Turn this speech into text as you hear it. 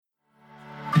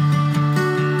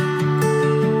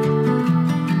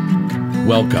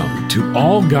Welcome to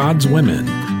All God's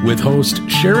Women with host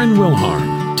Sharon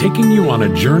Wilharm, taking you on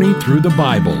a journey through the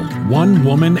Bible, one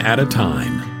woman at a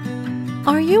time.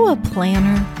 Are you a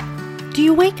planner? Do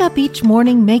you wake up each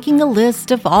morning making a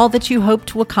list of all that you hope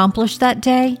to accomplish that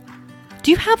day?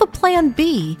 Do you have a plan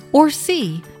B or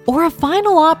C or a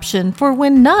final option for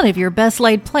when none of your best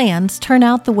laid plans turn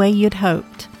out the way you'd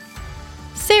hoped?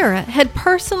 Sarah had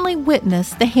personally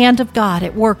witnessed the hand of God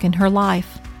at work in her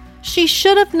life. She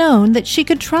should have known that she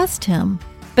could trust Him.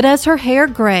 But as her hair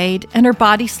grayed and her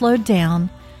body slowed down,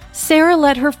 Sarah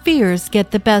let her fears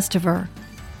get the best of her.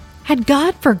 Had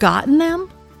God forgotten them?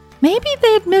 Maybe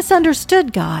they had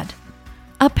misunderstood God.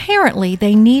 Apparently,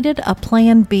 they needed a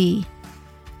plan B.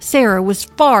 Sarah was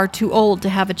far too old to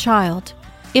have a child.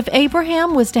 If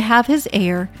Abraham was to have his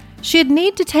heir, she'd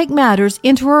need to take matters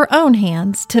into her own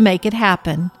hands to make it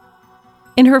happen.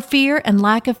 In her fear and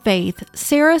lack of faith,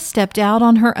 Sarah stepped out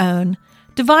on her own,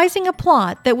 devising a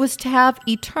plot that was to have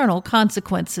eternal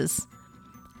consequences.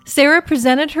 Sarah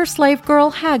presented her slave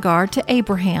girl Hagar to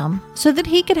Abraham so that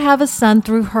he could have a son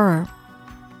through her.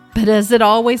 But as it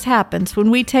always happens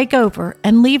when we take over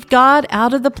and leave God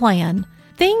out of the plan,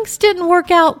 things didn't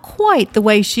work out quite the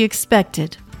way she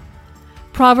expected.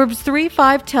 Proverbs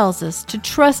 3:5 tells us to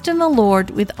trust in the Lord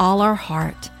with all our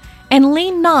heart and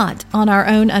lean not on our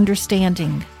own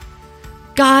understanding.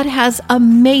 God has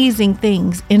amazing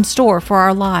things in store for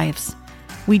our lives.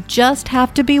 We just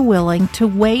have to be willing to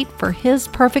wait for His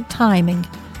perfect timing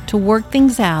to work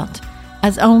things out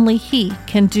as only He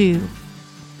can do.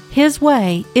 His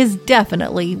way is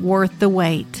definitely worth the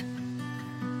wait.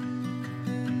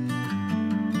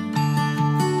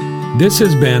 This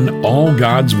has been All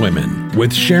God's Women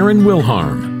with Sharon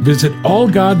Wilharm. Visit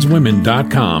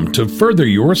allgodswomen.com to further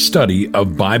your study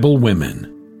of Bible women.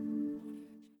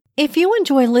 If you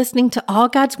enjoy listening to All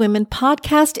God's Women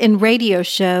podcast and radio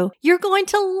show, you're going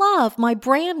to love my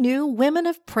brand new Women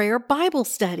of Prayer Bible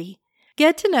study.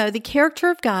 Get to know the character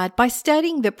of God by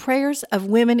studying the prayers of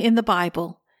women in the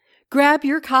Bible. Grab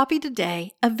your copy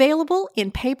today, available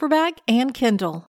in paperback and Kindle.